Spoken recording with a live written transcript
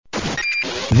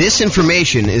This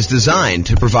information is designed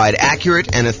to provide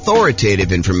accurate and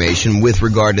authoritative information with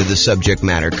regard to the subject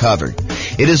matter covered.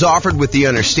 It is offered with the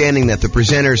understanding that the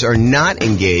presenters are not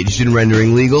engaged in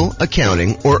rendering legal,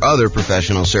 accounting, or other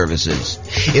professional services.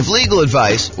 If legal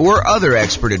advice or other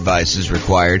expert advice is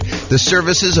required, the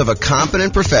services of a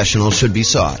competent professional should be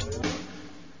sought.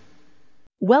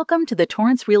 Welcome to the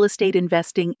Torrance Real Estate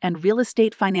Investing and Real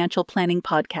Estate Financial Planning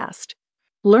Podcast.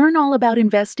 Learn all about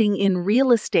investing in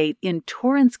real estate in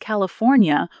Torrance,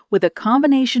 California, with a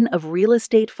combination of real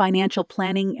estate financial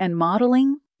planning and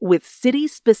modeling with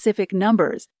city-specific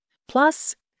numbers,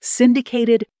 plus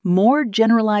syndicated, more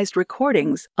generalized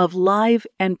recordings of live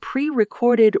and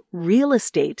pre-recorded real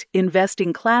estate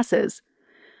investing classes,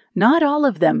 not all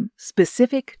of them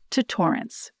specific to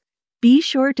Torrance. Be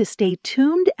sure to stay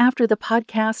tuned after the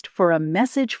podcast for a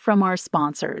message from our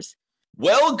sponsors.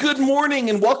 Well, good morning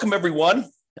and welcome, everyone.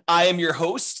 I am your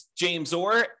host, James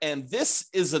Orr, and this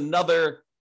is another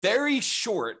very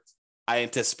short, I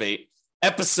anticipate,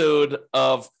 episode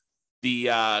of the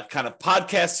kind of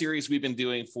podcast series we've been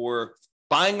doing for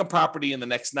buying a property in the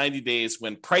next 90 days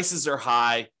when prices are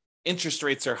high, interest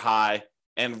rates are high,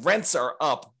 and rents are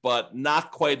up, but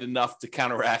not quite enough to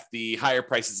counteract the higher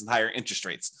prices and higher interest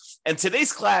rates. And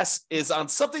today's class is on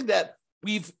something that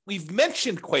we've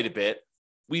mentioned quite a bit.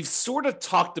 We've sort of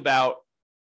talked about,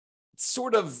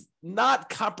 sort of not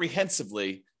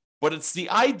comprehensively, but it's the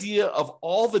idea of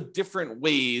all the different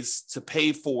ways to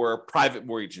pay for private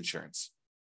mortgage insurance.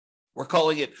 We're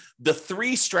calling it the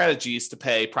 3 strategies to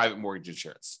pay private mortgage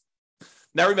insurance.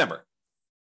 Now, remember,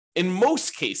 in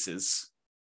most cases,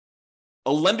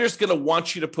 a lender's going to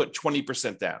want you to put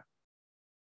 20% down.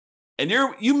 And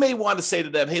you may want to say to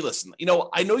them, hey, listen,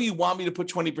 I know you want me to put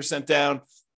 20% down.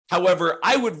 However,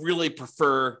 I would really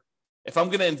prefer, if I'm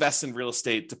going to invest in real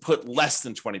estate, to put less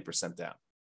than 20% down.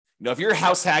 If you're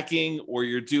house hacking or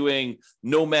you're doing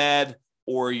nomad,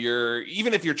 or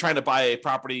even if you're trying to buy a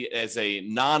property as a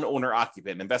non-owner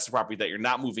occupant, an investor property that you're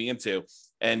not moving into,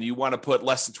 and you want to put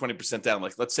less than 20% down,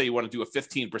 like let's say you want to do a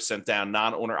 15% down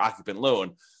non-owner occupant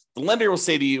loan, the lender will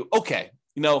say to you, okay,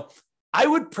 I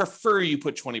would prefer you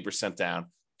put 20% down.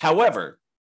 However,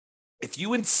 if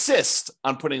you insist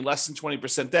on putting less than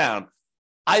 20% down,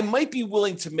 I might be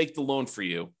willing to make the loan for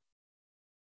you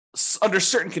under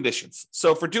certain conditions.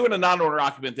 So for doing a non-owner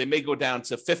occupant, they may go down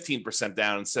to 15%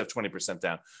 down instead of 20%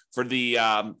 down. For the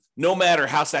nomad or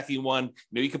house hacking one,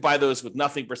 you could buy those with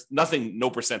nothing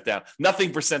percent down.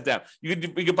 You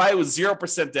could buy it with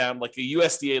 0% down, like a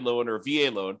USDA loan or a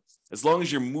VA loan, as long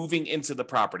as you're moving into the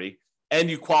property and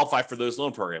you qualify for those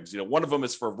loan programs. One of them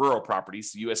is for rural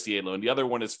properties, the USDA loan. The other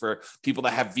one is for people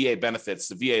that have VA benefits,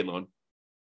 the VA loan.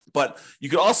 But you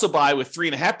could also buy with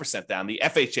 3.5% down, the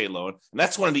FHA loan. And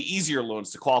that's one of the easier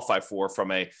loans to qualify for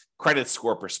from a credit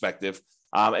score perspective.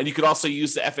 And you could also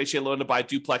use the FHA loan to buy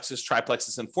duplexes,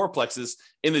 triplexes, and fourplexes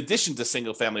in addition to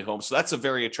single family homes. So that's a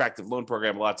very attractive loan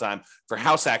program a lot of time for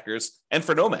house hackers and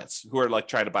for nomads who are like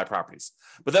trying to buy properties.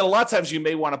 But then a lot of times you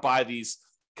may want to buy these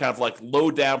kind of like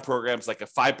low down programs, like a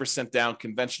 5% down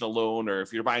conventional loan, or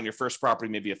if you're buying your first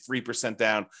property, maybe a 3%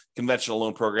 down conventional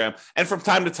loan program. And from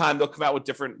time to time, they'll come out with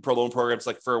different loan programs.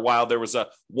 Like for a while, there was a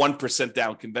 1%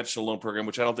 down conventional loan program,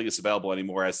 which I don't think is available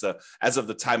anymore as of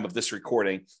the time of this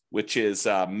recording, which is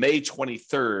May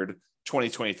 23rd,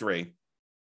 2023.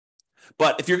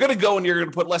 But if you're going to go and you're going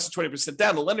to put less than 20%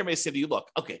 down, the lender may say to you, look,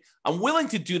 okay, I'm willing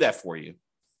to do that for you.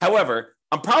 However,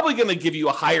 I'm probably going to give you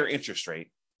a higher interest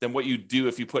rate than what you do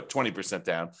if you put 20%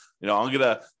 down.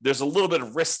 There's a little bit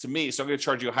of risk to me, so I'm going to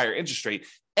charge you a higher interest rate.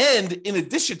 And in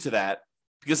addition to that,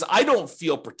 because I don't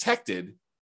feel protected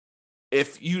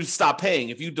if you stop paying,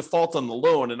 if you default on the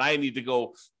loan and I need to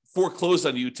go foreclose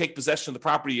on you, take possession of the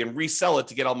property and resell it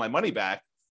to get all my money back,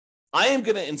 I am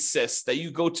going to insist that you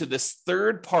go to this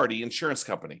third-party insurance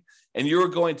company and you're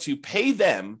going to pay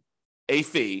them a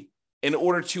fee in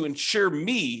order to insure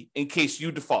me in case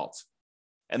you default.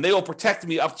 And they will protect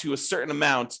me up to a certain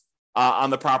amount on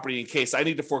the property in case I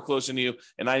need to foreclose on you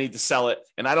and I need to sell it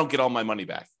and I don't get all my money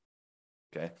back.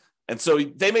 Okay. And so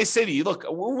they may say to you, look,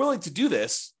 we're willing to do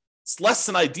this. It's less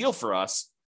than ideal for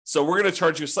us. So we're going to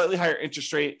charge you a slightly higher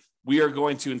interest rate. We are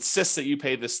going to insist that you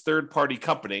pay this third-party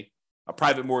company, a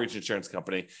private mortgage insurance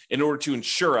company, in order to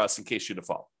insure us in case you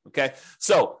default. Okay.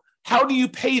 So how do you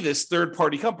pay this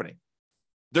third-party company?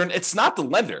 It's not the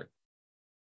lender.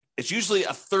 It's usually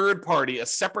a third party, a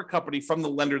separate company from the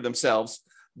lender themselves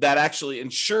that actually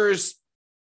insures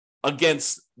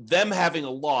against them having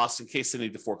a loss in case they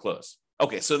need to foreclose.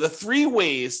 Okay, so the 3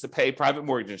 ways to pay private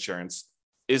mortgage insurance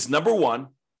is, number 1,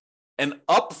 an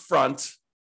upfront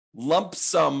lump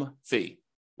sum fee,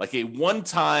 like a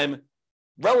one-time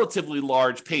relatively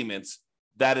large payment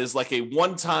that is like a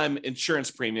one-time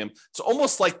insurance premium. It's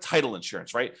almost like title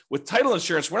insurance, right? With title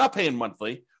insurance, we're not paying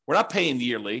monthly. We're not paying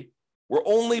yearly. We're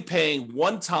only paying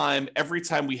one time every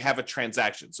time we have a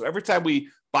transaction. So every time we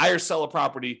buy or sell a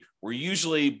property, we're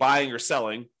usually buying or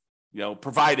selling,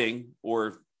 providing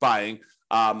or buying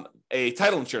a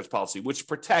title insurance policy, which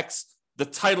protects the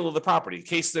title of the property in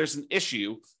case there's an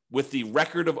issue with the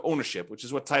record of ownership, which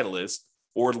is what title is,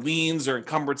 or liens or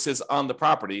encumbrances on the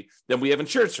property, then we have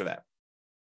insurance for that.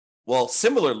 Well,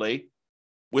 similarly,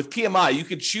 with PMI, you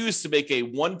could choose to make a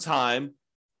one-time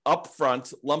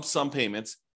upfront lump sum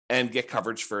payment and get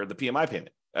coverage for the PMI payment,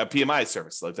 PMI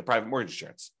service, like the private mortgage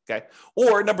insurance, okay?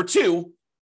 Or number two,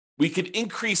 we could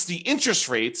increase the interest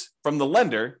rate from the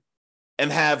lender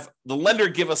and have the lender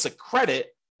give us a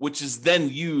credit, which is then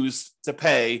used to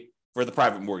pay for the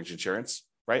private mortgage insurance,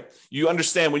 right? You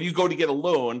understand when you go to get a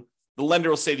loan, the lender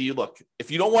will say to you, look, if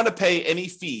you don't want to pay any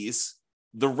fees,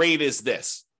 the rate is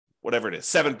this, whatever it is,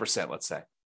 7%, let's say.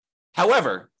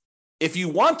 However, if you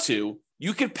want to,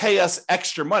 you could pay us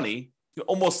extra money. You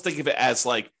almost think of it as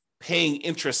like paying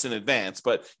interest in advance,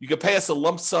 but you could pay us a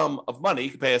lump sum of money.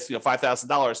 You could pay us,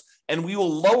 $5,000, and we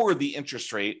will lower the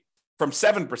interest rate from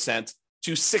 7%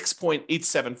 to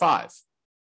 6.875.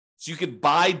 So you could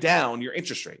buy down your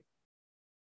interest rate.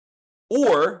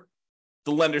 Or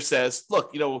the lender says,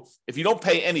 look, if you don't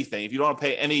pay anything, if you don't want to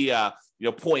pay any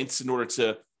points in order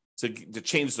to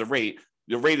change the rate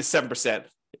is 7%.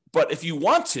 But if you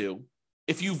want to,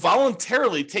 if you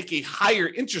voluntarily take a higher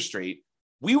interest rate,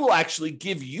 we will actually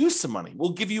give you some money.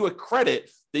 We'll give you a credit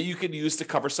that you can use to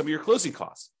cover some of your closing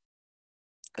costs.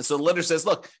 And so the lender says,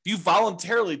 look, if you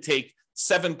voluntarily take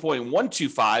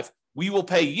 7.125, we will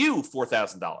pay you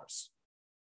 $4,000.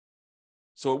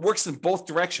 So it works in both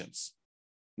directions.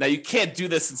 Now, you can't do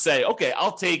this and say, okay,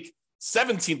 I'll take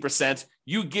 17%,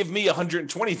 you give me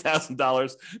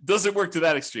 $120,000. Doesn't work to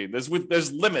that extreme.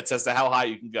 There's limits as to how high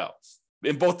you can go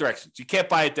in both directions. You can't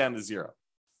buy it down to zero,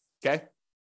 okay?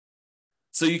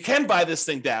 So you can buy this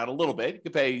thing down a little bit. You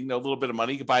can pay a little bit of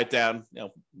money. You can buy it down, in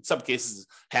some cases,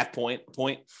 half point.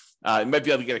 You might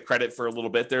be able to get a credit for a little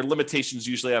bit. There are limitations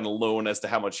usually on a loan as to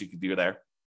how much you can do there.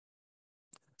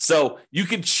 So you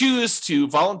can choose to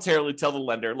voluntarily tell the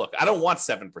lender, look, I don't want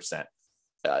 7%.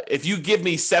 If you give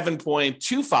me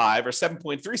 7.25 or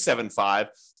 7.375,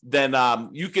 then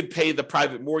you could pay the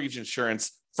private mortgage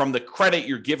insurance from the credit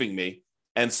you're giving me.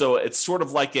 And so it's sort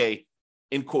of like a,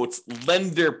 in quotes,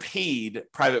 lender paid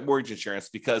private mortgage insurance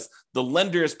because the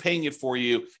lender is paying it for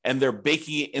you and they're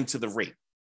baking it into the rate.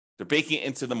 They're baking it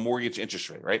into the mortgage interest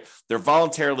rate, right?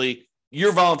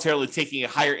 You're voluntarily taking a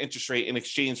higher interest rate in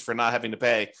exchange for not having to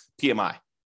pay PMI.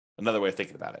 Another way of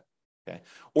thinking about it. Okay.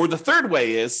 Or the third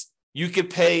way is you could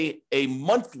pay a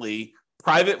monthly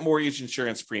private mortgage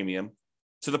insurance premium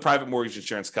to the private mortgage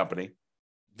insurance company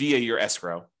via your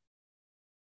escrow,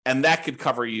 and that could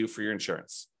cover you for your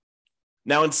insurance.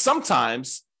 Now, and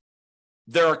sometimes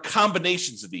there are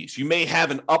combinations of these. You may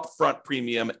have an upfront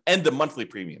premium and a monthly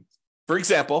premium. For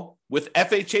example, with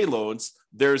FHA loans,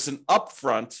 there's an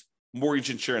upfront mortgage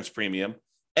insurance premium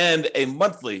and a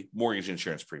monthly mortgage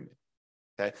insurance premium.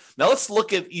 Okay. Now let's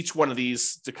look at each one of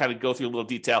these to kind of go through a little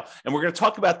detail. And we're going to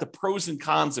talk about the pros and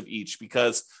cons of each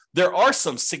because there are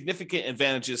some significant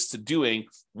advantages to doing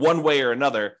one way or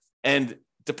another. And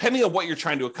depending on what you're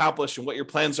trying to accomplish and what your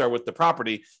plans are with the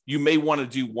property, you may want to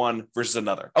do one versus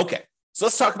another. Okay. So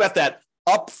let's talk about that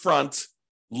upfront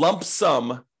lump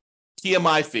sum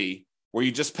PMI fee where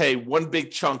you just pay one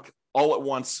big chunk all at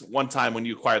once, one time when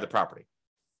you acquire the property.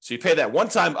 So you pay that one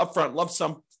time upfront lump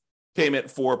sum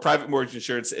payment for private mortgage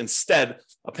insurance instead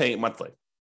of paying it monthly.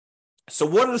 So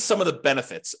what are some of the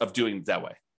benefits of doing it that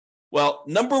way? Well,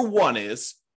 number one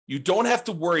is you don't have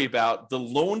to worry about the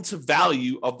loan to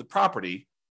value of the property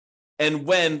and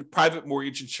when private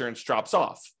mortgage insurance drops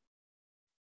off.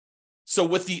 So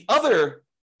with the other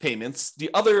payments, the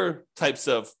other types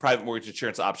of private mortgage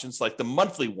insurance options, like the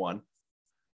monthly one,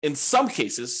 in some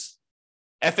cases,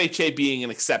 FHA being an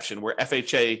exception, where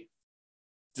FHA,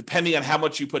 depending on how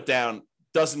much you put down,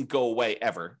 doesn't go away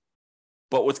ever.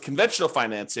 But with conventional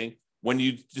financing, when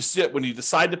you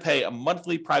decide to pay a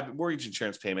monthly private mortgage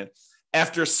insurance payment,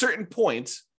 after a certain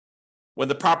point, when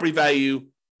the property value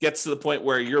gets to the point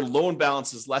where your loan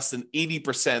balance is less than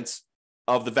 80%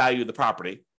 of the value of the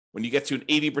property, when you get to an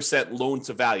 80% loan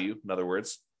to value, in other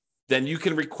words, then you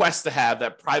can request to have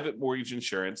that private mortgage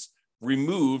insurance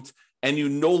removed and you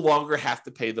no longer have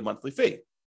to pay the monthly fee.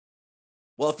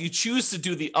 Well, if you choose to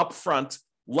do the upfront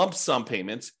lump sum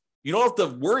payment, you don't have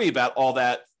to worry about all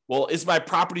that. Well, is my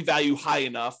property value high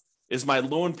enough? Is my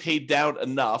loan paid down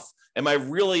enough? Am I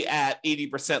really at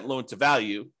 80% loan to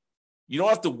value? You don't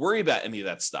have to worry about any of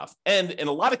that stuff. And in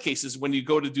a lot of cases, when you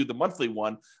go to do the monthly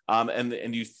one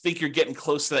and you think you're getting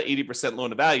close to that 80% loan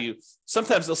to value,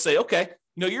 sometimes they'll say, okay,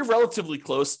 you're relatively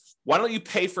close. Why don't you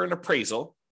pay for an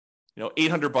appraisal?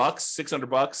 $800, $600,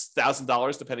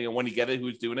 $1,000, depending on when you get it,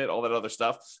 who's doing it, all that other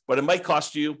stuff. But it might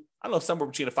cost you, I don't know, somewhere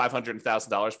between $500 and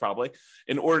 $1,000 probably,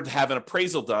 in order to have an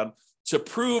appraisal done to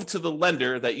prove to the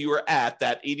lender that you are at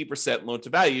that 80% loan to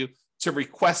value to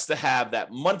request to have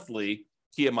that monthly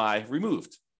PMI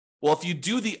removed. Well, if you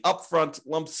do the upfront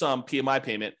lump sum PMI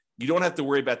payment, you don't have to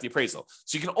worry about the appraisal.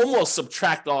 So you can almost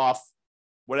subtract off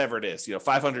whatever it is,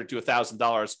 $500 to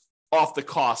 $1,000 off the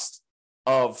cost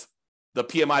of the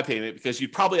PMI payment, because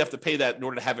you'd probably have to pay that in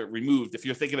order to have it removed if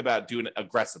you're thinking about doing it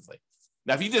aggressively.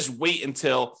 Now, if you just wait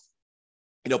until,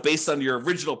 based on your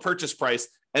original purchase price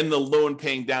and the loan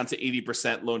paying down to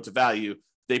 80% loan to value,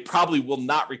 they probably will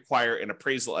not require an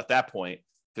appraisal at that point,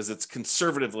 because it's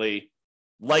conservatively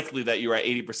likely that you're at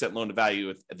 80% loan to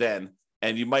value then,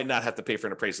 and you might not have to pay for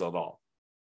an appraisal at all.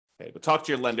 Okay, but talk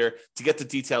to your lender to get the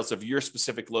details of your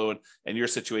specific loan and your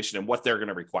situation and what they're going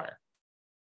to require.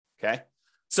 Okay,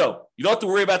 so you don't have to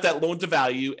worry about that loan to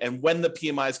value and when the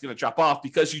PMI is going to drop off,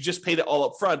 because you just paid it all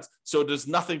up front, so there's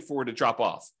nothing for it to drop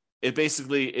off. It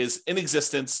basically is in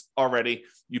existence already.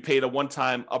 You paid a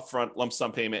one-time upfront lump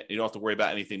sum payment, and you don't have to worry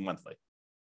about anything monthly.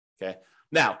 Okay,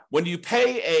 now when you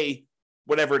pay a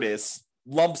whatever it is,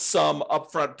 lump sum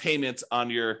upfront payments for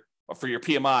your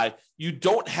PMI, you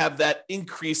don't have that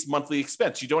increased monthly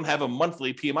expense. You don't have a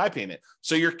monthly PMI payment.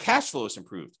 So your cash flow is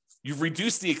improved. You've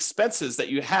reduced the expenses that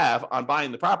you have on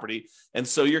buying the property. And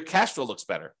so your cash flow looks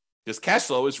better, because cash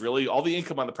flow is really all the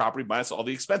income on the property minus all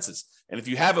the expenses. And if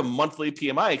you have a monthly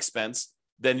PMI expense,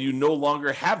 then you no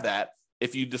longer have that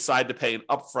if you decide to pay an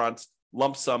upfront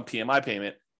lump sum PMI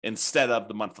payment instead of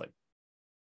the monthly.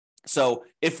 So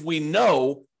if we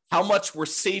know how much we're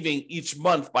saving each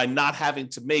month by not having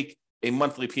to make a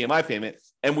monthly PMI payment,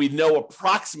 and we know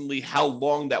approximately how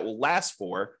long that will last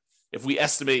for, if we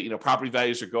estimate, property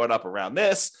values are going up around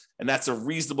this, and that's a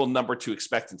reasonable number to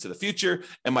expect into the future,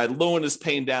 and my loan is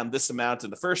paying down this amount in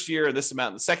the first year and this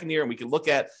amount in the second year, and we can look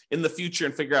at in the future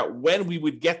and figure out when we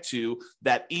would get to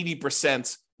that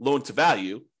 80% loan to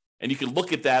value. And you can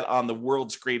look at that on the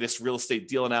world's greatest real estate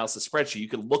deal analysis spreadsheet. You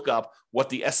can look up what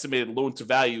the estimated loan to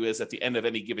value is at the end of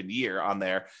any given year on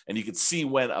there. And you can see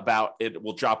when about it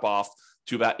will drop off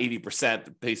to about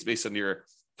 80% based on your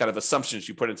kind of assumptions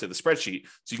you put into the spreadsheet.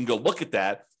 So you can go look at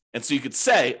that. And so you could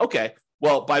say, okay,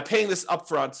 well, by paying this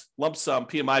upfront lump sum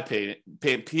PMI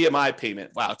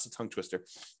payment, wow, it's a tongue twister,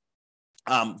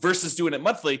 versus doing it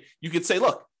monthly, you could say,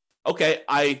 look, okay,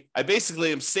 I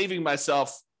basically am saving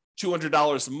myself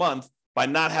 $200 a month by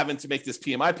not having to make this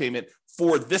PMI payment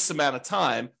for this amount of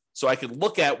time. So I can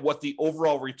look at what the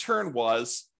overall return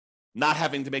was, not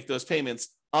having to make those payments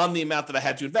on the amount that I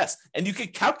had to invest. And you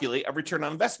could calculate a return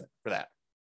on investment for that.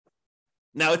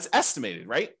 Now it's estimated,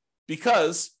 right?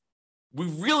 Because we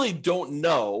really don't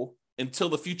know until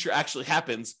the future actually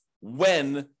happens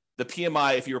when the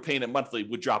PMI, if you were paying it monthly,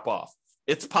 would drop off.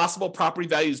 It's possible property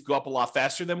values go up a lot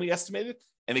faster than we estimated,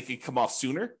 and it can come off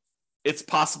sooner. It's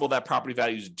possible that property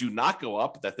values do not go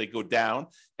up, that they go down,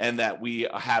 and that we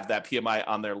have that PMI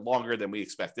on there longer than we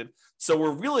expected. So we're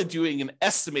really doing an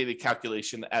estimated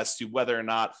calculation as to whether or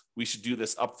not we should do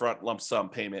this upfront lump sum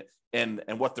payment and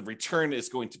what the return is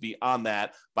going to be on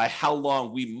that by how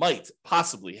long we might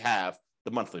possibly have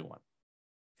the monthly one.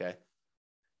 Okay.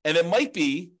 And it might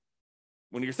be,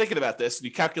 when you're thinking about this, and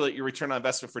you calculate your return on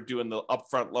investment for doing the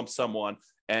upfront lump sum one,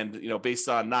 and based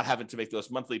on not having to make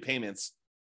those monthly payments,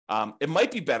 it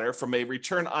might be better from a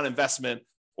return on investment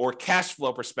or cash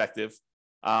flow perspective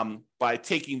by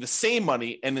taking the same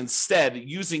money and instead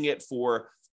using it for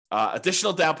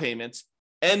additional down payments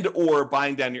and or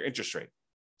buying down your interest rate.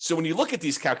 So when you look at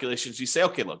these calculations, you say,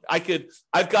 okay, look,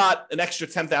 I've got an extra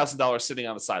 $10,000 sitting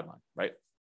on the sideline, right?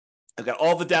 I've got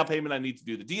all the down payment I need to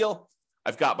do the deal.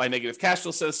 I've got my negative cash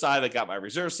flow set aside. I got my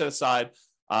reserves set aside.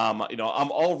 I'm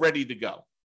all ready to go.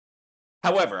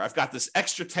 However, I've got this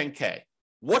extra 10K.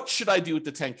 What should I do with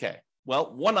the 10K?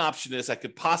 Well, one option is I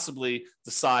could possibly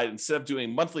decide, instead of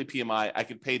doing monthly PMI, I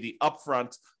could pay the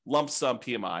upfront lump sum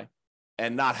PMI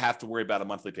and not have to worry about a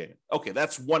monthly payment. Okay,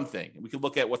 that's one thing. We could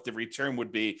look at what the return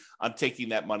would be on taking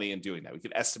that money and doing that. We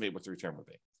could estimate what the return would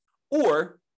be.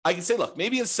 Or I could say, look,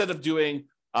 maybe instead of doing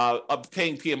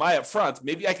paying PMI up front,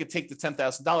 maybe I could take the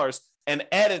 $10,000 and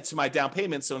add it to my down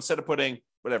payment. So instead of putting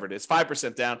whatever it is,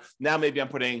 5% down, now maybe I'm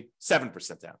putting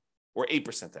 7% down or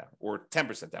 8% down or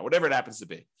 10% down, whatever it happens to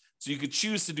be. So you could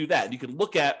choose to do that. You can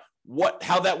look at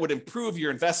how that would improve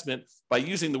your investment by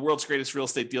using the world's greatest real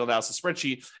estate deal analysis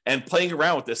spreadsheet and playing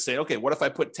around with this, saying, okay, what if I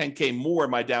put 10K more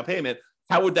in my down payment?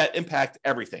 How would that impact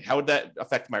everything? How would that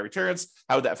affect my returns?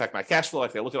 How would that affect my cash flow?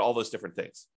 Like, I look at all those different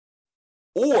things.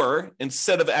 Or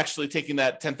instead of actually taking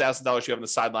that $10,000 you have on the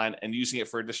sideline and using it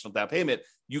for additional down payment,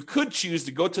 you could choose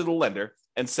to go to the lender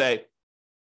and say,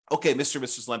 okay, Mr. and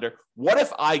Mrs. Lender, what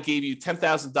if I gave you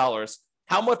 $10,000?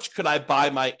 How much could I buy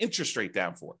my interest rate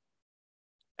down for?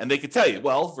 And they could tell you,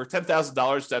 well, for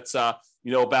 $10,000, that's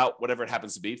about whatever it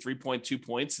happens to be, 3.2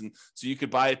 points. And so you could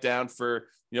buy it down for,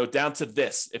 down to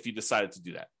this if you decided to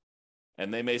do that.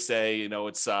 And they may say,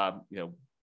 it's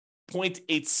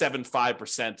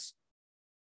 0.875%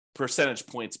 percentage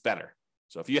points better.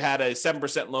 So if you had a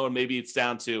 7% loan, maybe it's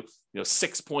down to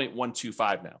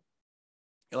 6.125 now.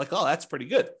 You're like, oh, that's pretty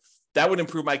good. That would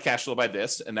improve my cash flow by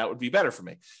this, and that would be better for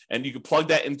me. And you could plug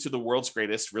that into the world's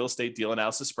greatest real estate deal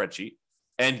analysis spreadsheet,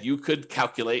 and you could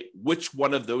calculate which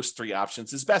one of those three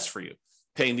options is best for you.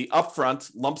 Paying the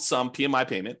upfront lump sum PMI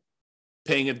payment,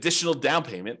 paying additional down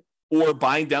payment, or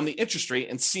buying down the interest rate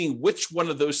and seeing which one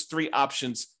of those three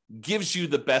options gives you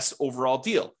the best overall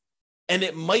deal. And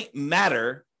it might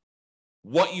matter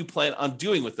what you plan on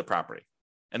doing with the property.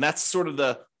 And that's sort of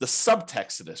the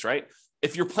subtext of this, right?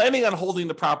 If you're planning on holding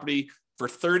the property for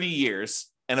 30 years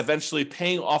and eventually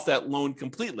paying off that loan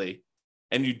completely,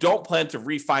 and you don't plan to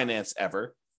refinance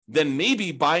ever, then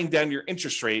maybe buying down your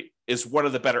interest rate is one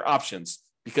of the better options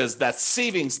because that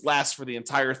savings lasts for the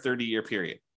entire 30-year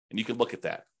period. And you can look at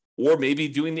that. Or maybe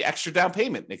doing the extra down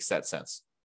payment makes that sense.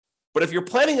 But if you're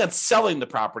planning on selling the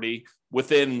property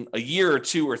within a year or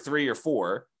two or three or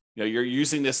four, you're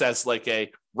using this as like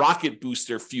a rocket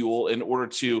booster fuel in order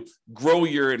to grow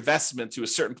your investment to a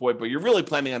certain point, but you're really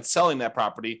planning on selling that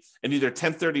property and either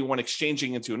 1031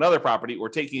 exchanging into another property or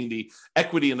taking the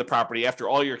equity in the property after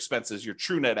all your expenses, your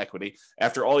true net equity,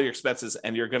 after all your expenses,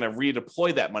 and you're going to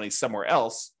redeploy that money somewhere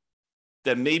else,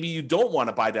 then maybe you don't want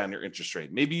to buy down your interest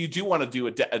rate. Maybe you do want to do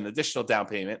an additional down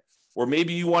payment, or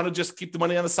maybe you want to just keep the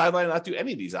money on the sideline and not do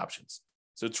any of these options.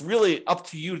 So it's really up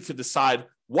to you to decide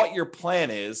what your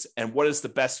plan is and what is the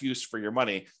best use for your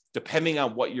money, depending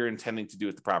on what you're intending to do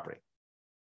with the property.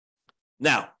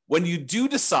 Now, when you do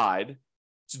decide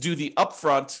to do the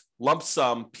upfront lump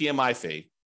sum PMI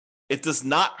fee, it does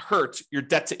not hurt your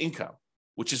debt to income,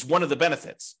 which is one of the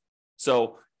benefits.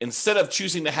 So instead of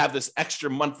choosing to have this extra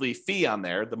monthly fee on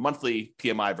there, the monthly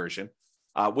PMI version,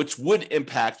 which would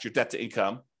impact your debt to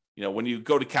income, when you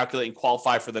go to calculate and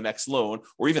qualify for the next loan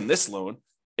or even this loan,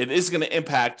 it is going to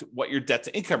impact what your debt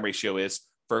to income ratio is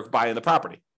for buying the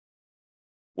property.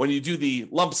 When you do the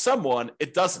lump sum one,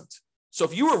 it doesn't. So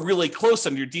if you were really close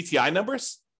on your DTI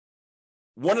numbers,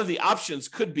 one of the options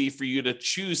could be for you to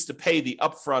choose to pay the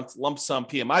upfront lump sum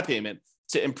PMI payment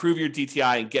to improve your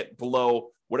DTI and get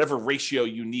below whatever ratio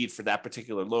you need for that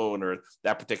particular loan or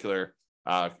that particular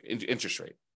interest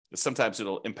rate. Because sometimes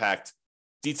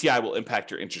DTI will impact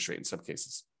your interest rate in some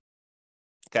cases.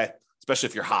 Okay. Especially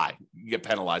if you're high, you get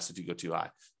penalized if you go too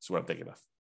high. That's what I'm thinking of.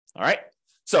 All right.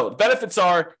 So the benefits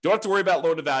are you don't have to worry about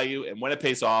loan to value. And when it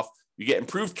pays off, you get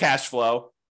improved cash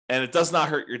flow and it does not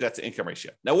hurt your debt to income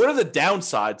ratio. Now, what are the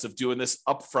downsides of doing this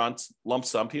upfront lump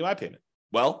sum PMI payment?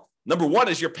 Well, number one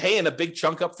is you're paying a big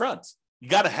chunk up front. You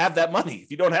got to have that money. If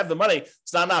you don't have the money,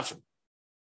 it's not an option.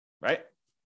 Right.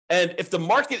 And if the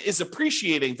market is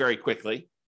appreciating very quickly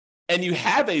and you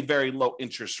have a very low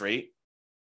interest rate,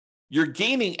 you're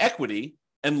gaining equity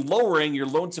and lowering your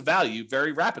loan to value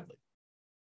very rapidly,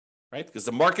 right? Because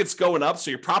the market's going up,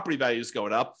 so your property value is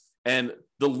going up, and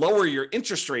the lower your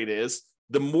interest rate is,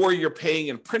 the more you're paying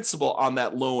in principal on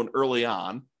that loan early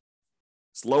on.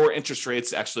 It's lower interest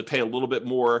rates actually pay a little bit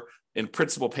more in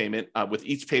principal payment with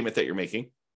each payment that you're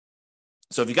making.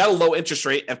 So if you got a low interest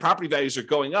rate and property values are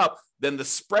going up, then the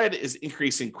spread is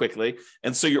increasing quickly.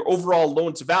 And so your overall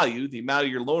loan to value, the amount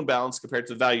of your loan balance compared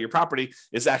to the value of your property,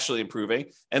 is actually improving.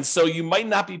 And so you might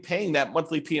not be paying that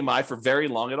monthly PMI for very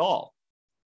long at all.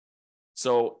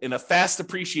 So in a fast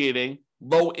appreciating,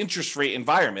 low interest rate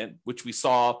environment, which we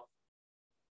saw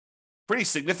pretty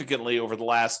significantly over the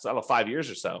last, 5 years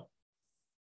or so,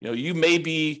 you may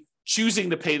be choosing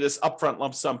to pay this upfront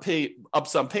lump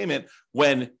sum payment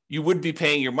when you would be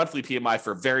paying your monthly PMI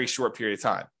for a very short period of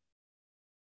time.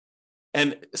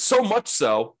 And so much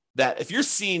so that if you're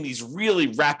seeing these really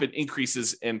rapid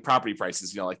increases in property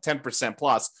prices, like 10%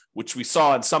 plus, which we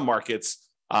saw in some markets,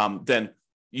 then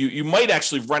you might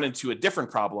actually run into a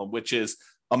different problem, which is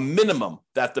a minimum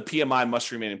that the PMI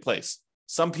must remain in place.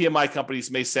 Some PMI companies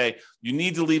may say you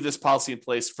need to leave this policy in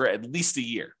place for at least a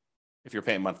year if you're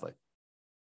paying monthly.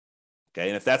 Okay,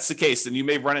 and if that's the case, then you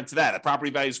may run into that. If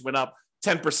property values went up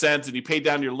 10% and you pay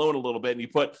down your loan a little bit and you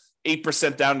put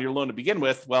 8% down your loan to begin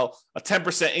with, well, a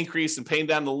 10% increase in paying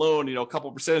down the loan, a couple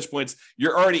of percentage points,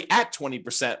 you're already at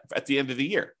 20% at the end of the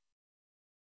year.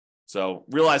 So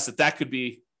realize that could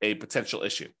be a potential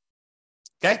issue.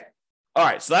 Okay. All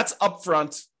right. So that's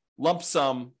upfront lump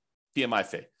sum PMI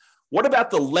fee. What about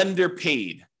the lender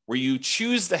paid, where you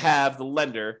choose to have the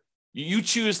lender, you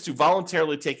choose to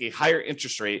voluntarily take a higher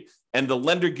interest rate and the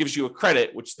lender gives you a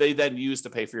credit, which they then use to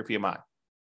pay for your PMI?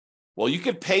 Well, you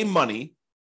could pay money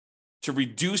to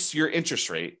reduce your interest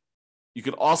rate. You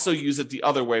could also use it the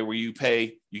other way, where you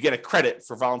get a credit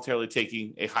for voluntarily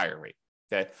taking a higher rate.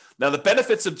 Okay. Now, the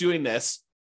benefits of doing this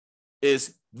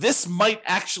is this might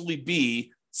actually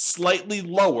be slightly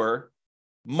lower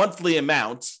monthly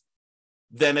amount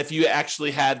than if you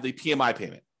actually had the PMI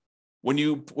payment. When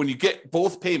you get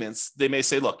both payments, they may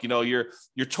say, look, your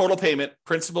total payment,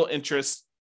 principal, interest,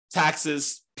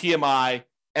 taxes, PMI,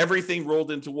 everything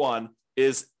rolled into one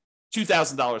is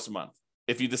 $2,000 a month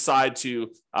if you decide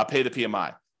to pay the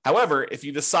PMI. However, if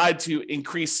you decide to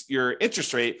increase your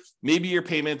interest rate, maybe your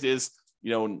payment is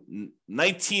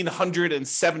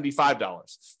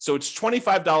 $1,975. So it's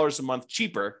 $25 a month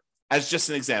cheaper, as just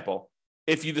an example,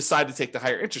 if you decide to take the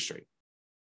higher interest rate.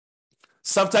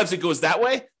 Sometimes it goes that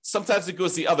way. Sometimes it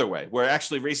goes the other way, where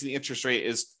actually raising the interest rate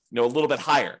is a little bit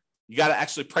higher. You got to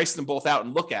actually price them both out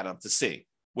and look at them to see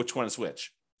which one is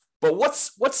which. But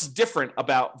what's different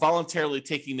about voluntarily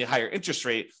taking the higher interest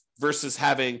rate versus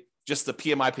having just the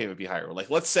PMI payment be higher? Like,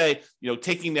 let's say,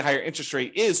 taking the higher interest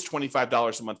rate is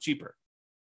 $25 a month cheaper.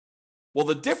 Well,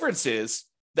 the difference is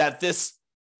that this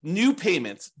new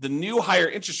payment, the new higher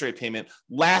interest rate payment,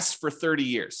 lasts for 30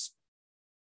 years.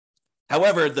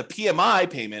 However, the PMI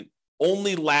payment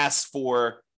only lasts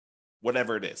for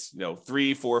whatever it is,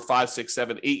 3, 4, 5, 6,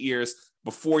 7, 8 years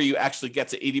before you actually get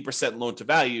to 80% loan to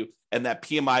value. And that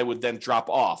PMI would then drop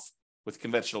off with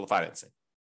conventional financing.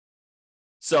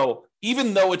 So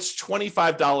even though it's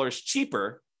 $25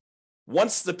 cheaper,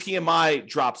 once the PMI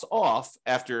drops off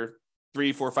after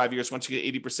 3, 4, 5 years, once you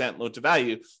get 80% loan to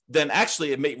value, then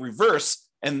actually it may reverse,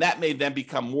 and that may then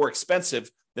become more expensive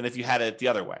than if you had it the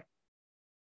other way.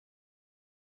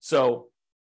 So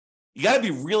you got to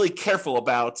be really careful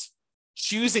about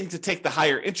choosing to take the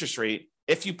higher interest rate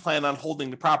if you plan on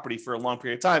holding the property for a long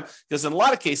period of time, because in a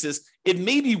lot of cases, it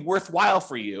may be worthwhile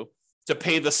for you to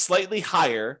pay the slightly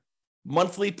higher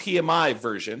monthly PMI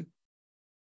version,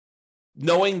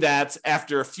 knowing that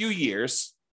after a few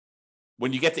years,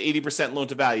 when you get to 80% loan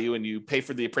to value and you pay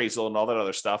for the appraisal and all that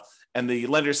other stuff, and the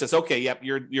lender says, okay, yep,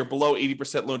 you're below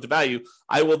 80% loan to value,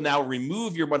 I will now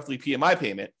remove your monthly PMI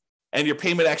payment, and your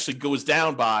payment actually goes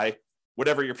down by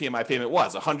whatever your PMI payment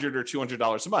was, $100 or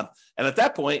 $200 a month. And at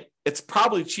that point, it's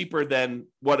probably cheaper than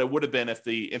what it would have been if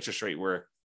the interest rate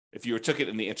if you took it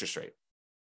in the interest rate.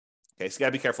 Okay, so you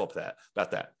gotta be careful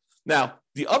about that. Now,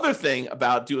 the other thing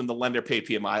about doing the lender paid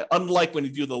PMI, unlike when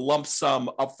you do the lump sum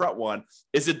upfront one,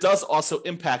 is it does also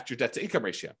impact your debt to income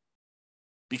ratio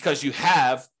because you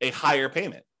have a higher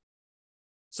payment.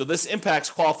 So this impacts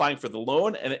qualifying for the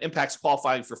loan, and it impacts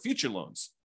qualifying for future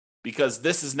loans, because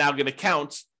this is now going to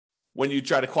count when you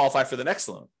try to qualify for the next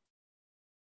loan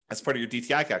as part of your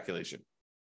DTI calculation.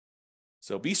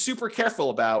 So be super careful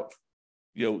about,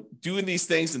 doing these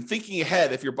things and thinking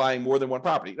ahead if you're buying more than one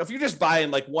property. If you're just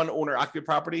buying like one owner occupied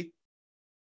property,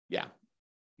 yeah,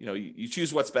 you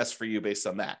choose what's best for you based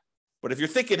on that. But if you're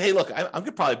thinking, hey, look, I'm going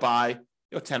to probably buy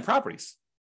 10 properties.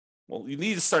 Well, you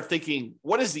need to start thinking,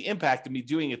 what is the impact of me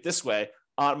doing it this way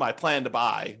on my plan to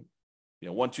buy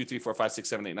 1, 2, 3, 4, 5, 6,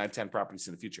 7, 8, 9, 10 properties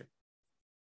in the future?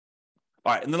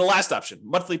 All right. And then the last option,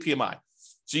 monthly PMI.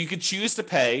 So you could choose to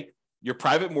pay your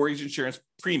private mortgage insurance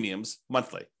premiums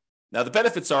monthly. Now, the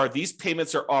benefits are these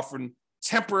payments are often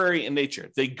temporary in nature.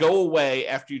 They go away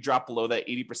after you drop below that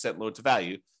 80% loan to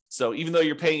value. So even though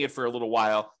you're paying it for a little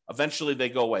while, eventually they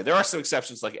go away. There are some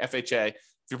exceptions like FHA. If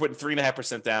you're putting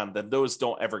 3.5% down, then those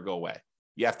don't ever go away.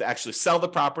 You have to actually sell the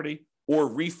property or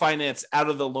refinance out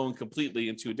of the loan completely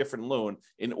into a different loan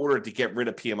in order to get rid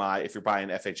of PMI if you're buying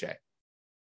FHA.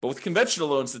 But with conventional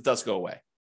loans, it does go away.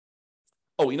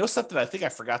 Oh, something I think I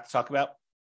forgot to talk about?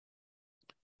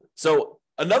 So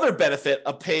another benefit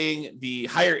of paying the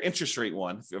higher interest rate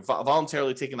one, if you're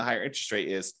voluntarily taking the higher interest rate,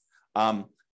 is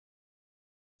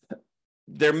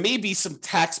there may be some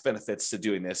tax benefits to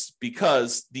doing this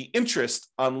because the interest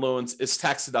on loans is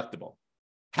tax deductible.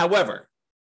 However,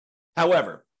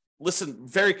 listen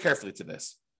very carefully to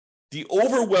this. The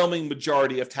overwhelming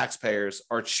majority of taxpayers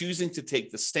are choosing to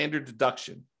take the standard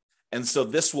deduction, and so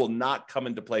this will not come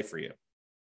into play for you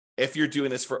if you're doing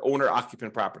this for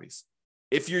owner-occupant properties.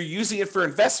 If you're using it for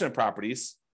investment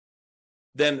properties,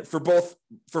 then for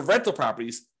rental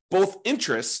properties, both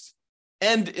interest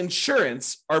and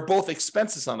insurance are both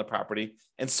expenses on the property.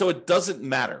 And so it doesn't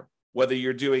matter whether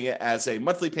you're doing it as a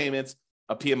monthly payment,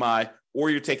 a PMI, or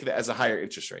you're taking it as a higher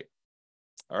interest rate.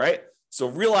 All right. So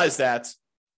realize that,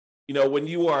 if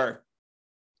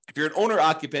you're an owner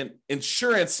occupant,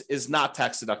 insurance is not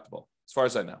tax deductible, as far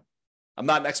as I know. I'm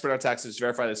not an expert on taxes.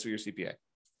 Verify this with your CPA.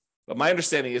 But my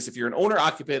understanding is if you're an owner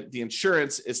occupant, the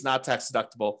insurance is not tax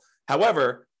deductible.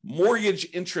 However, mortgage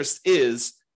interest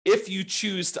is if you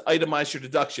choose to itemize your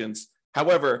deductions.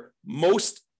 However,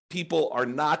 most people are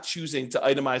not choosing to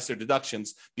itemize their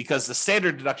deductions because the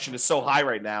standard deduction is so high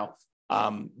right now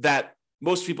that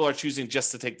most people are choosing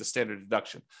just to take the standard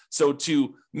deduction. So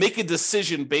to make a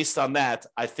decision based on that,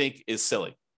 I think is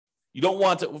silly. You don't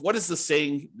want to, what is the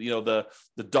saying? The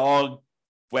dog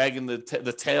wagging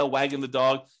the tail wagging the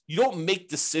dog. You don't make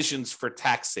decisions for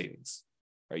tax savings,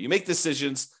 right? You make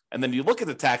decisions and then you look at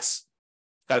the tax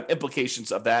kind of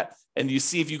implications of that and you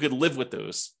see if you could live with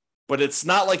those. But it's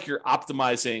not like you're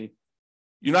optimizing.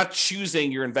 You're not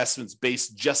choosing your investments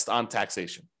based just on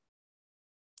taxation.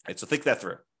 All right, so think that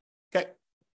through. Okay.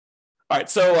 All right.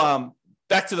 So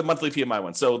back to the monthly PMI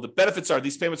one. So the benefits are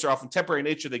these payments are often temporary in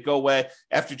nature. They go away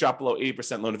after you drop below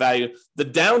 80% loan to value. The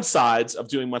downsides of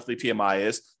doing monthly PMI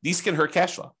is these can hurt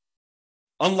cash flow.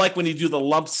 Unlike when you do the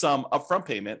lump sum upfront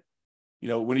payment,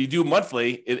 when you do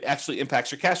monthly, it actually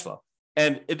impacts your cash flow.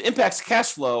 And it impacts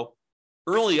cash flow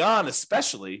early on,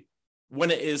 especially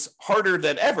when it is harder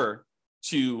than ever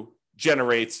to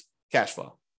generate cash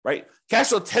flow, right? Cash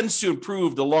flow tends to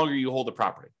improve the longer you hold a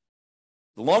property.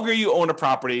 The longer you own a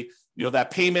property,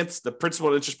 that payment, the principal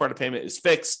and interest part of payment is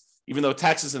fixed, even though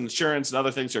taxes and insurance and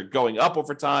other things are going up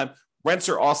over time. Rents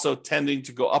are also tending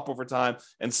to go up over time.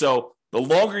 And so the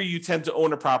longer you tend to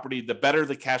own a property, the better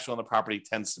the cash flow on the property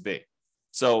tends to be.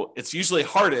 So it's usually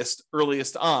hardest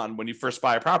earliest on when you first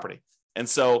buy a property. And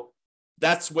so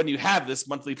that's when you have this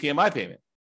monthly PMI payment,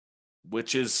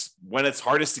 which is when it's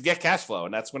hardest to get cash flow.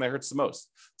 And that's when it hurts the most.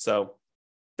 So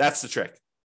that's the trick.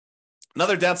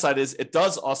 Another downside is it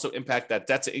does also impact that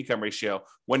debt to income ratio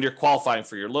when you're qualifying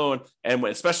for your loan and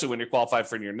especially when you're qualifying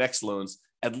for your next loans,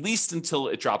 at least until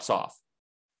it drops off.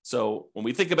 So when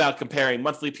we think about comparing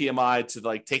monthly PMI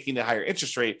to taking the higher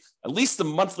interest rate, at least the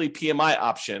monthly PMI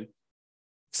option,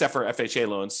 except for FHA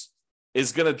loans,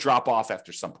 is going to drop off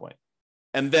after some point.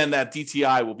 And then that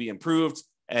DTI will be improved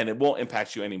and it won't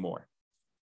impact you anymore.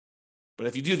 But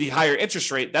if you do the higher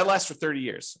interest rate, that lasts for 30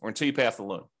 years or until you pay off the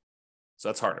loan. So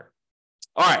that's harder.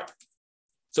 All right.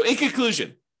 So in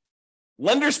conclusion,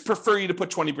 lenders prefer you to put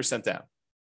 20% down.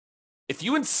 If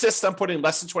you insist on putting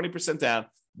less than 20% down,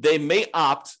 they may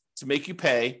opt to make you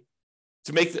pay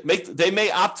they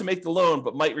may opt to make the loan,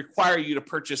 but might require you to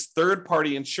purchase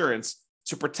third-party insurance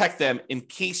to protect them in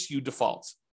case you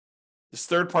default. This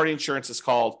third-party insurance is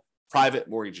called private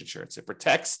mortgage insurance. It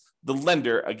protects the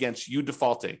lender against you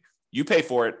defaulting. You pay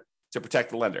for it to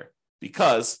protect the lender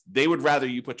because they would rather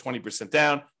you put 20%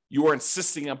 down. You are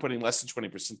insisting on putting less than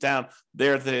 20% down.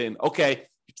 They're saying, okay,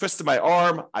 you twisted my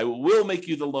arm. I will make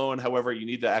you the loan. However, you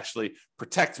need to actually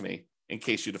protect me in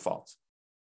case you default.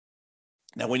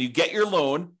 Now, when you get your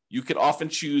loan, you can often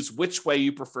choose which way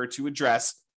you prefer to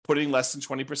address putting less than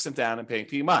 20% down and paying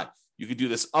PMI. You could do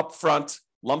this upfront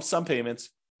lump sum payments.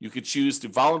 You could choose to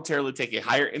voluntarily take a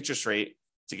higher interest rate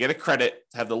to get a credit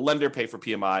to have the lender pay for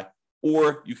PMI,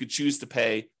 or you could choose to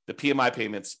pay the PMI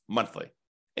payments monthly.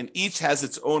 And each has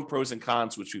its own pros and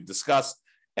cons, which we've discussed.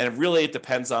 And really, it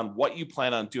depends on what you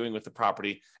plan on doing with the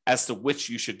property as to which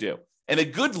you should do. And a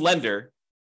good lender,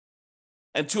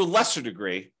 and to a lesser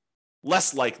degree,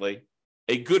 less likely,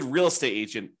 a good real estate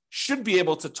agent should be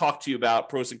able to talk to you about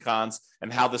pros and cons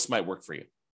and how this might work for you.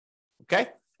 Okay?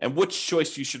 And which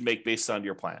choice you should make based on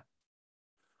your plan.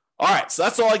 All right, so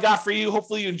that's all I got for you.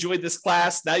 Hopefully you enjoyed this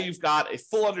class. Now you've got a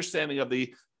full understanding of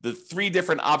the three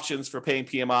different options for paying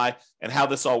PMI and how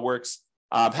this all works.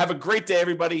 Have a great day,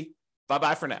 everybody.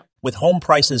 Bye-bye for now. With home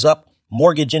prices up,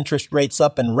 mortgage interest rates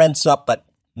up, and rents up, but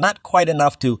not quite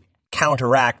enough to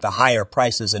counteract the higher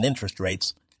prices and interest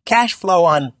rates, cash flow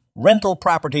on rental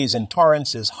properties in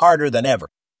Torrance is harder than ever.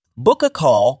 Book a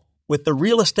call with the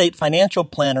Real Estate Financial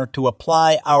Planner to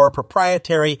apply our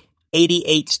proprietary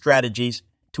 88 strategies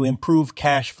to improve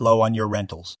cash flow on your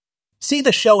rentals. See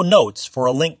the show notes for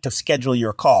a link to schedule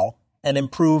your call and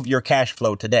improve your cash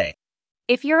flow today.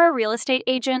 If you're a real estate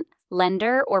agent,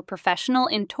 lender, or professional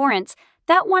in Torrance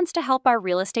that wants to help our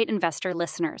real estate investor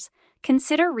listeners,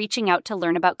 consider reaching out to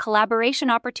learn about collaboration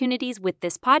opportunities with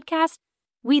this podcast.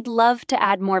 We'd love to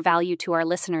add more value to our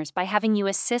listeners by having you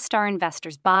assist our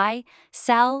investors buy,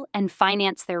 sell, and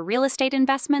finance their real estate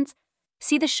investments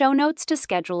See the show notes to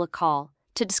schedule a call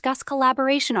to discuss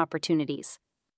collaboration opportunities.